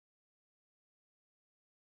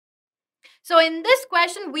So in this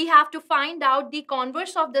question, we have to find out the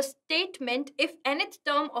converse of the statement. If nth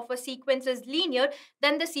term of a sequence is linear,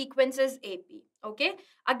 then the sequence is AP. Okay.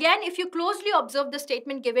 Again, if you closely observe the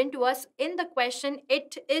statement given to us in the question,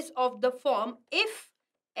 it is of the form if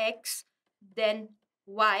X, then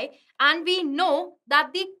Y. And we know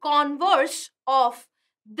that the converse of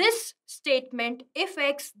this statement, if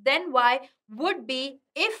X, then Y, would be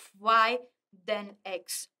if Y, then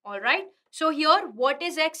X. All right. So here, what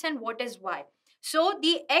is X and what is Y? So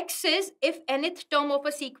the X is if nth term of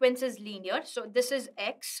a sequence is linear. So this is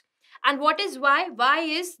X. And what is Y? Y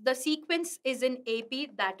is the sequence is in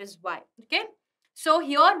AP, that is Y. Okay. So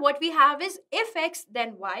here what we have is if X,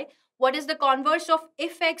 then Y. What is the converse of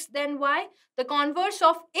if X, then Y? The converse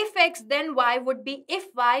of if X, then Y would be if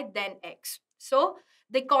Y, then X. So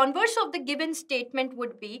the converse of the given statement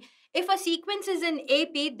would be if a sequence is in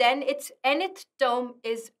AP, then its nth term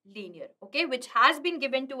is linear, okay, which has been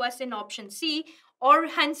given to us in option C, or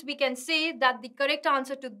hence we can say that the correct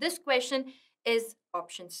answer to this question is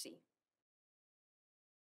option C.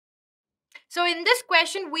 So in this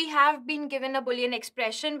question, we have been given a Boolean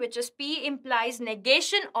expression, which is P implies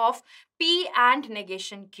negation of P and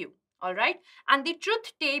negation Q. All right. And the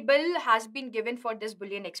truth table has been given for this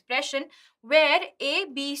Boolean expression, where A,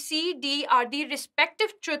 B, C, D are the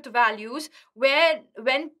respective truth values, where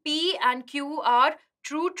when P and Q are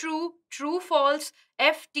true, true, true, false,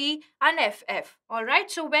 FT and FF. All right.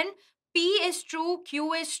 So when P is true,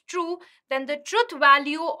 Q is true, then the truth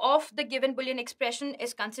value of the given Boolean expression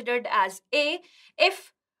is considered as A.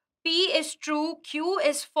 If P is true, Q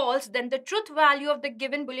is false, then the truth value of the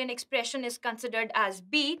given Boolean expression is considered as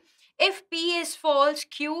B. If P is false,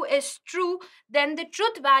 Q is true, then the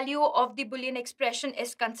truth value of the Boolean expression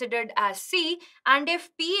is considered as C. And if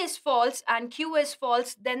P is false and Q is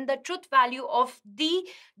false, then the truth value of the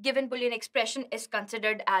given Boolean expression is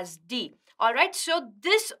considered as D. All right, so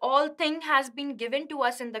this all thing has been given to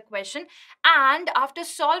us in the question, and after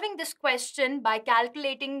solving this question by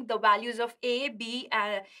calculating the values of A, B,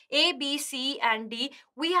 C, and D,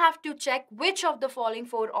 we have to check which of the following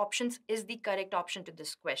four options is the correct option to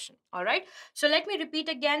this question. All right, so let me repeat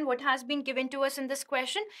again what has been given to us in this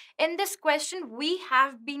question. In this question, we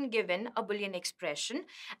have been given a Boolean expression,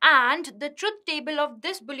 and the truth table of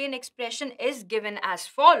this Boolean expression is given as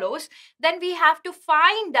follows. Then we have to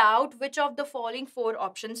find out which of the following four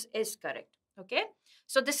options is correct. Okay,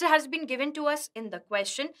 so this has been given to us in the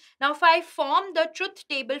question. Now if I form the truth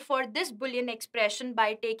table for this Boolean expression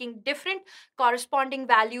by taking different corresponding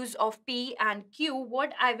values of P and Q,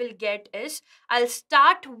 what I will get is, I'll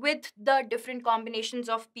start with the different combinations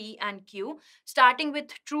of P and Q, starting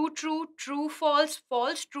with true, true, true, false,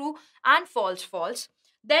 false, true, and false, false.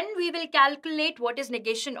 Then we will calculate what is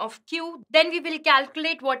negation of Q. Then we will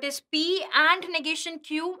calculate what is P and negation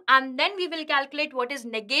Q. And then we will calculate what is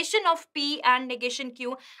negation of P and negation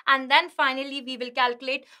Q. And then finally we will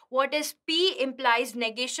calculate what is P implies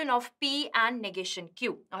negation of P and negation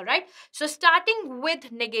Q. All right. So starting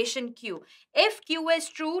with negation Q. If Q is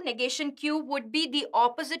true, negation Q would be the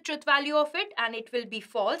opposite truth value of it, and it will be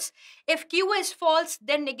false. If Q is false,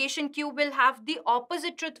 then negation Q will have the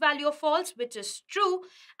opposite truth value of false, which is true.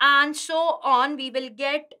 And so on, we will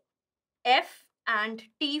get F and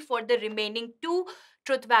T for the remaining two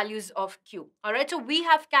truth values of Q. All right, so we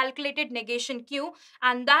have calculated negation Q,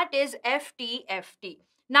 and that is FT, FT.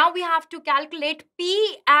 Now we have to calculate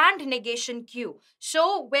P and negation Q.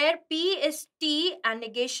 So where P is T and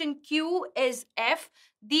negation Q is F,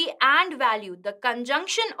 the AND value, the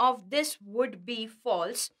conjunction of this would be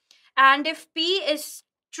false. And if P is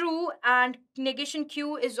true and negation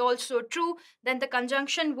Q is also true, then the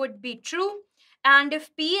conjunction would be true. And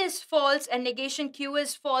if P is false and negation Q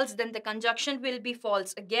is false, then the conjunction will be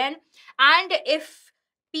false again. And if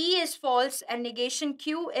P is false and negation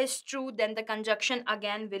Q is true, then the conjunction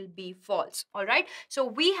again will be false. All right. So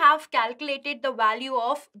we have calculated the value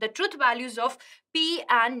of the truth values of P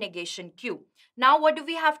and negation Q. Now what do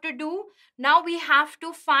we have to do? Now we have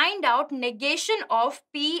to find out negation of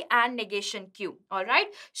P and negation Q. All right.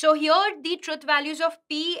 So here the truth values of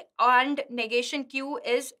P and negation Q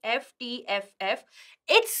is F, T, F, F.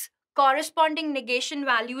 Its corresponding negation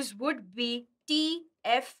values would be T,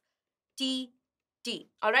 F, T, T.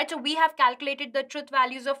 All right. So we have calculated the truth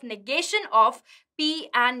values of negation of P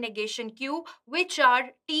and negation Q, which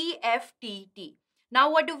are T, F, T, T. Now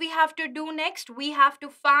what do we have to do next? We have to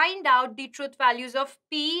find out the truth values of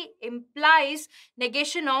P implies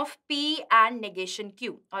negation of P and negation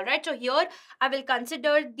Q. All right, so here I will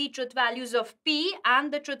consider the truth values of P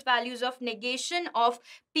and the truth values of negation of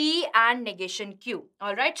P and negation Q.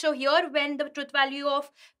 All right, so here when the truth value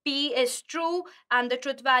of P is true and the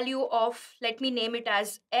truth value of, let me name it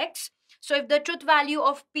as X. So if the truth value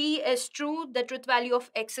of P is true, the truth value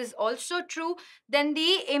of X is also true, then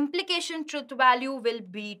the implication truth value will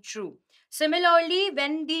be true. Similarly,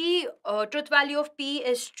 when the truth value of P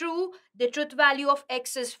is true, the truth value of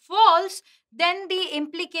X is false, then the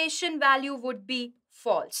implication value would be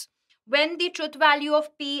false. When the truth value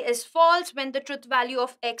of P is false, when the truth value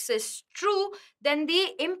of X is true, then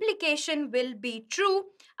the implication will be true.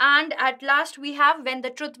 And at last we have when the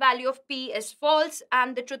truth value of P is false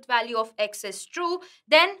and the truth value of X is true,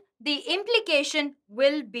 then the implication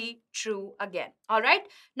will be true again. All right.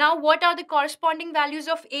 Now, what are the corresponding values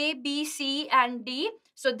of A, B, C, and D?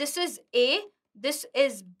 So this is A, this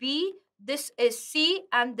is B, this is C,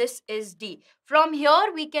 and this is D. From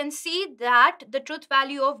here, we can see that the truth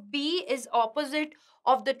value of B is opposite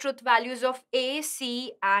of the truth values of A,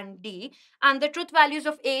 C, and D. And the truth values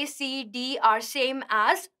of A, C, D are same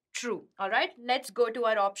as true. All right, let's go to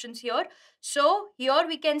our options here. So here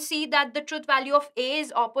we can see that the truth value of A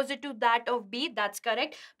is opposite to that of B. That's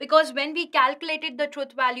correct, because when we calculated the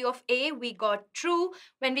truth value of A, we got true.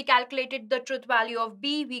 When we calculated the truth value of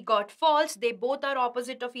B, we got false. They both are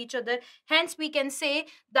opposite of each other. Hence, we can say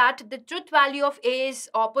that the truth value of A is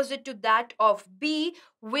opposite to that of B,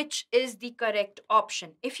 which is the correct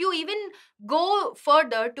option. If you even go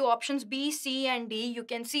further to options B, C, and D, you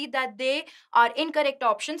can see that they are incorrect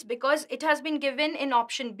options, because it has been given in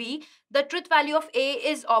option B the truth value of A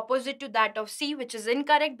is opposite to that of C, which is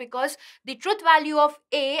incorrect, because the truth value of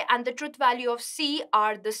A and the truth value of C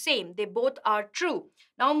are the same. They both are true.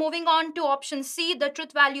 Now moving on to option C, the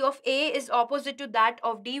truth value of A is opposite to that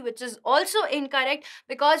of D, which is also incorrect,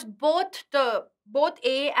 because both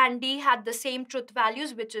A and D had the same truth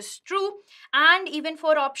values, which is true. And even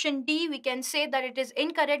for option D, we can say that it is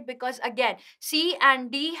incorrect, because again C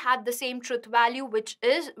and D had the same truth value, which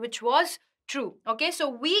was true. Okay, so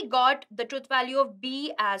we got the truth value of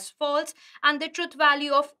B as false and the truth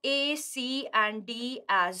value of A, C, and D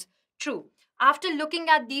as true. After looking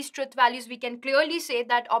at these truth values, we can clearly say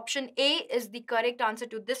that option A is the correct answer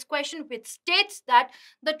to this question, which states that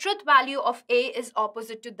the truth value of A is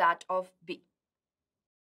opposite to that of B.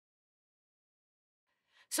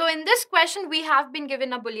 So in this question, we have been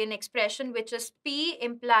given a Boolean expression, which is P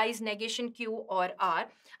implies negation Q or R.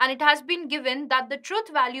 And it has been given that the truth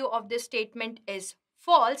value of this statement is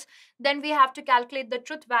false. Then we have to calculate the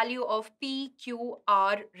truth value of P, Q,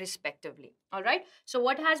 R respectively. All right. So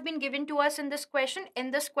what has been given to us in this question? In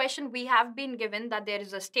this question, we have been given that there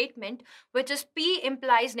is a statement which is P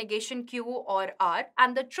implies negation Q or R,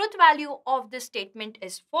 and the truth value of this statement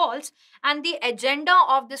is false. And the agenda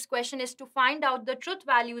of this question is to find out the truth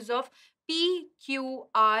values of P, Q,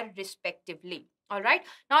 R respectively. All right.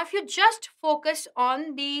 Now, if you just focus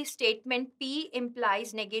on the statement P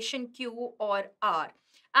implies negation Q or R,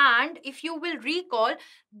 and if you will recall,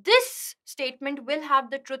 this statement will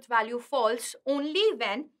have the truth value false only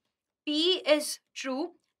when P is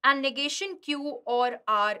true and negation Q or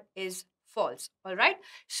R is false. All right.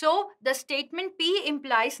 So the statement P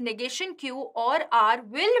implies negation Q or R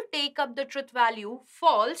will take up the truth value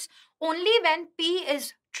false only when P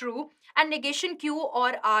is true and negation Q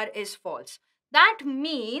or R is false. That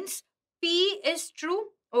means P is true.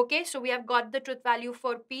 Okay, so we have got the truth value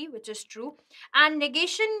for P, which is true, and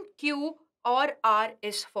negation Q or R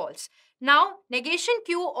is false. Now, negation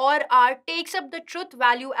Q or R takes up the truth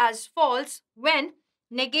value as false when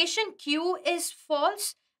negation Q is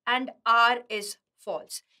false and R is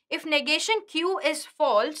false. If negation Q is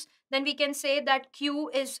false, then we can say that Q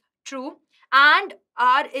is true and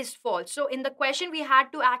R is false. So in the question, we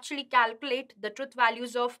had to actually calculate the truth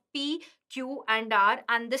values of P, Q, and R,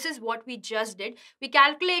 and this is what we just did. We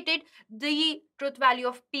calculated the truth value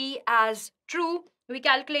of P as true. We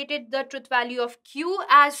calculated the truth value of Q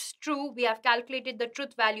as true. We have calculated the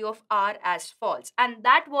truth value of R as false. And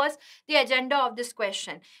that was the agenda of this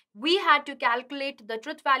question. We had to calculate the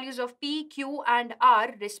truth values of P, Q, and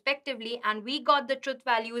R respectively, and we got the truth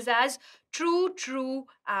values as true, true,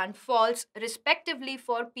 and false respectively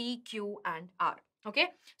for P, Q, and R. Okay,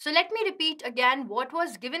 so let me repeat again what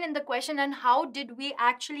was given in the question and how did we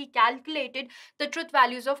actually calculated the truth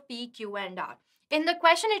values of P, Q, and R. In the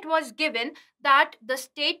question, it was given that the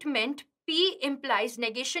statement P implies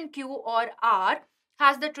negation Q or R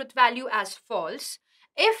has the truth value as false.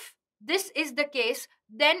 If this is the case,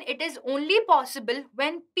 then it is only possible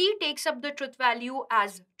when P takes up the truth value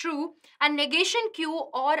as true and negation Q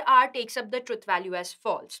or R takes up the truth value as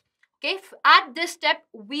false. Okay, at this step,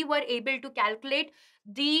 we were able to calculate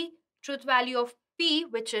the truth value of P,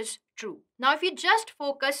 which is true. Now, if you just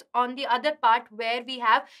focus on the other part where we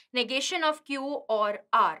have negation of Q or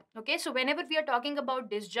R, okay, so whenever we are talking about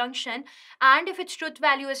disjunction and if its truth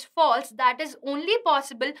value is false, that is only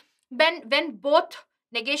possible when both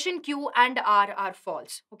negation Q and R are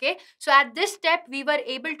false. Okay, so at this step, we were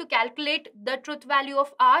able to calculate the truth value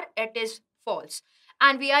of R, it is false.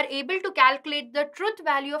 And we are able to calculate the truth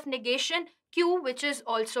value of negation Q, which is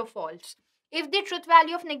also false. If the truth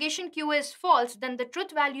value of negation Q is false, then the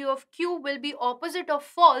truth value of Q will be opposite of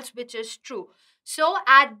false, which is true. So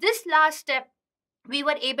at this last step, we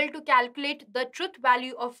were able to calculate the truth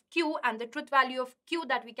value of Q, and the truth value of Q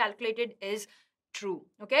that we calculated is true.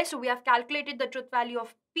 Okay, so we have calculated the truth value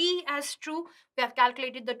of P as true, we have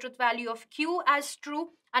calculated the truth value of Q as true,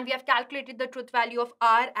 and we have calculated the truth value of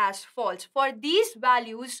R as false. For these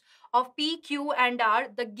values of P, Q, and R,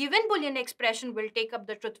 the given Boolean expression will take up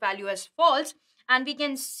the truth value as false, and we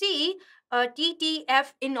can see T, T,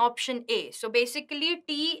 F in option A. So basically,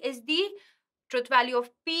 T is the truth value of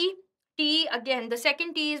P, T again, the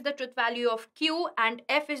second T is the truth value of Q, and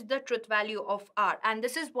F is the truth value of R. And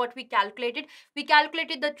this is what we calculated. We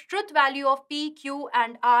calculated the truth value of P, Q,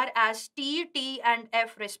 and R as T, T, and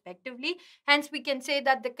F respectively. Hence, we can say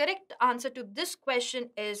that the correct answer to this question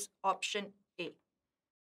is option A.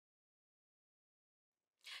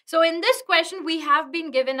 So in this question, we have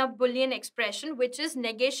been given a Boolean expression, which is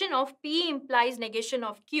negation of P implies negation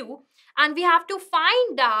of Q. And we have to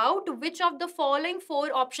find out which of the following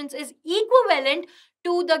four options is equivalent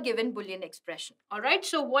to the given Boolean expression. All right.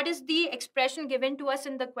 So what is the expression given to us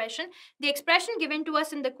in the question? The expression given to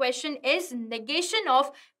us in the question is negation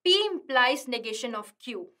of P implies negation of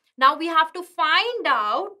Q. Now we have to find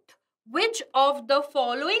out which of the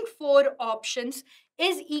following four options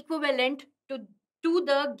is equivalent to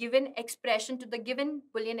the given expression, to the given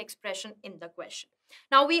Boolean expression in the question.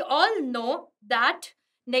 Now, we all know that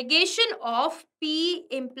negation of P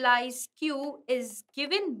implies Q is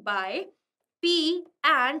given by P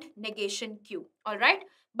and negation Q, all right?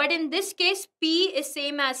 But in this case, P is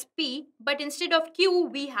same as P, but instead of Q,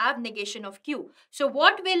 we have negation of Q. So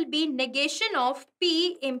what will be negation of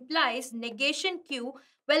P implies negation Q?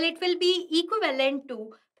 Well, it will be equivalent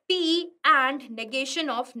to P and negation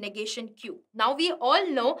of negation Q. Now we all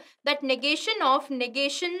know that negation of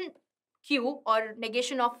negation Q or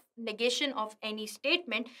negation of any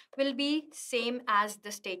statement will be same as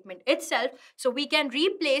the statement itself. So we can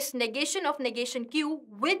replace negation of negation Q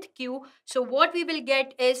with Q. So what we will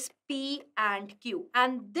get is P and Q.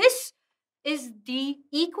 And this is the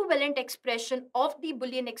equivalent expression of the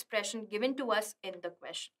Boolean expression given to us in the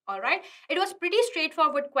question. All right. It was pretty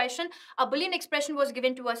straightforward question. A Boolean expression was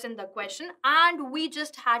given to us in the question, and we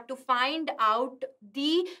just had to find out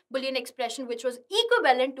the Boolean expression which was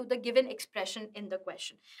equivalent to the given expression in the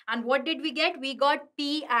question. And what did we get? We got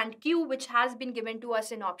P and Q, which has been given to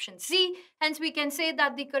us in option C. Hence, we can say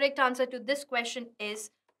that the correct answer to this question is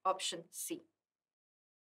option C.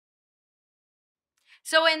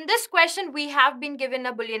 So in this question, we have been given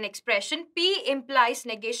a Boolean expression. P implies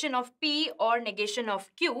negation of P or negation of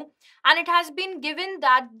Q. And it has been given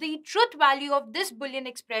that the truth value of this Boolean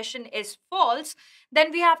expression is false.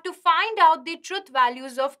 Then we have to find out the truth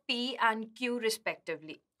values of P and Q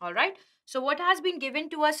respectively. All right. So what has been given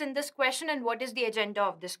to us in this question and what is the agenda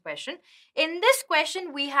of this question? In this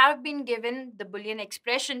question, we have been given the Boolean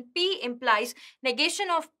expression P implies negation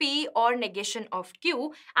of P or negation of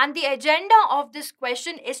Q. And the agenda of this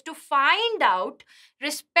question is to find out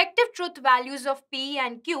respective truth values of P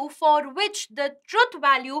and Q for which the truth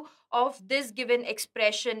value of this given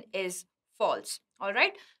expression is false. All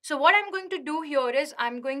right. So what I'm going to do here is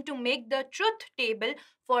I'm going to make the truth table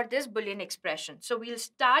for this Boolean expression. So we'll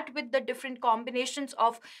start with the different combinations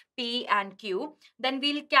of P and Q. Then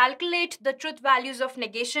we'll calculate the truth values of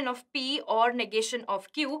negation of P or negation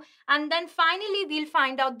of Q. And then finally, we'll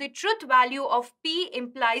find out the truth value of P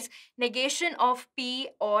implies negation of P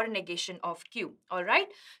or negation of Q. All right.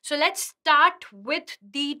 So let's start with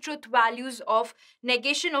the truth values of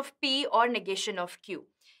negation of P or negation of Q.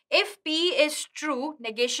 If P is true,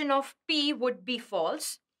 negation of P would be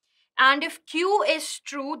false. And if Q is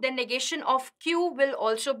true, then negation of Q will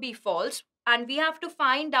also be false. And we have to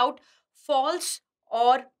find out false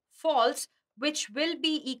or false, which will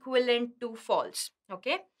be equivalent to false.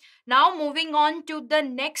 Okay. Now moving on to the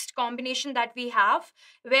next combination that we have,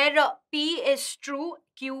 where P is true,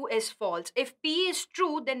 Q is false. If P is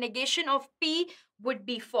true, then negation of P would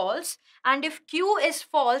be false, and if Q is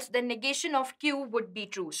false, then negation of Q would be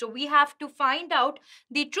true. So we have to find out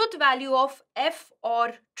the truth value of F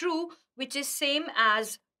or true, which is same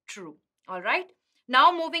as true. All right.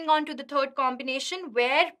 Now moving on to the third combination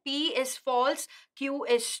where P is false, Q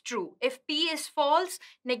is true. If P is false,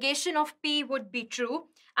 negation of P would be true.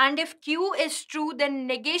 And if Q is true, then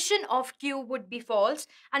negation of Q would be false.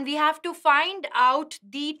 And we have to find out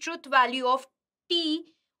the truth value of T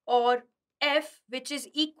or F, which is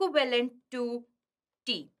equivalent to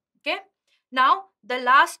T. Okay. Now, the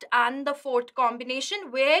last and the fourth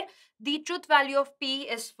combination where the truth value of P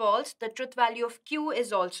is false, the truth value of Q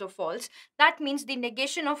is also false. That means the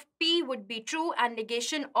negation of P would be true and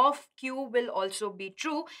negation of Q will also be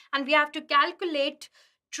true. And we have to calculate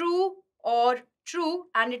true or true,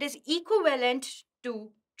 and it is equivalent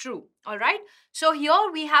to true. All right. So here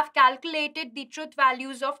we have calculated the truth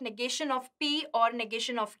values of negation of P or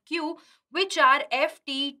negation of Q, which are F,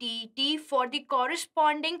 T, T, T for the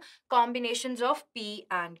corresponding combinations of P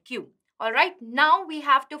and Q. All right. Now we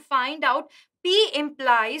have to find out P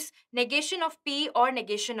implies negation of P or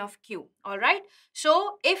negation of Q. All right.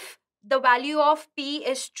 So if the value of P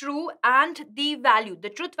is true and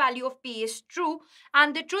the truth value of P is true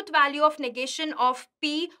and the truth value of negation of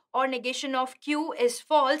P or negation of Q is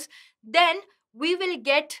false, then we will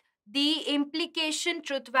get the implication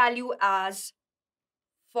truth value as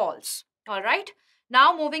false. All right.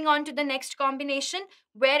 Now moving on to the next combination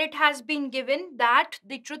where it has been given that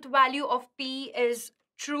the truth value of P is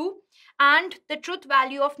true and the truth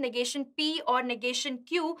value of negation P or negation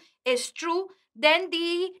Q is true, then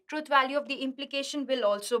the truth value of the implication will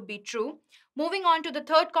also be true. Moving on to the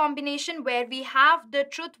third combination where we have the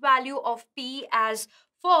truth value of P as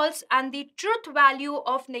false and the truth value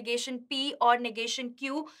of negation P or negation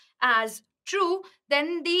Q as true,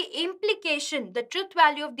 then the implication, the truth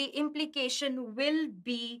value of the implication will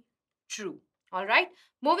be true. All right.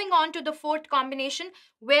 Moving on to the fourth combination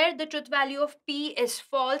where the truth value of P is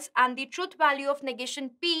false and the truth value of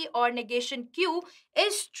negation P or negation Q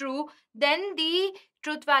is true, then the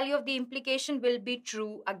truth value of the implication will be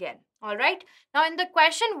true again. All right. Now in the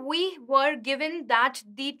question we were given that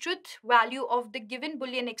the truth value of the given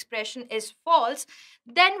Boolean expression is false,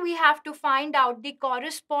 then we have to find out the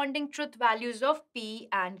corresponding truth values of P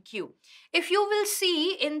and Q. If you will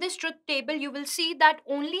see in this truth table, you will see that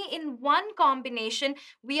only in one combination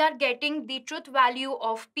we are getting the truth value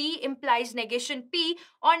of P implies negation P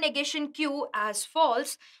or negation Q as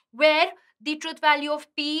false, where the truth value of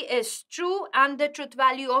P is true and the truth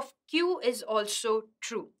value of Q is also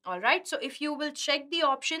true. All right. So if you will check the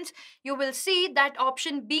options, you will see that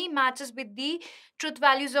option B matches with the truth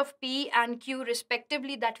values of P and Q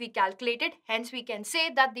respectively that we calculated. Hence, we can say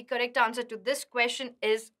that the correct answer to this question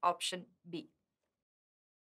is option B.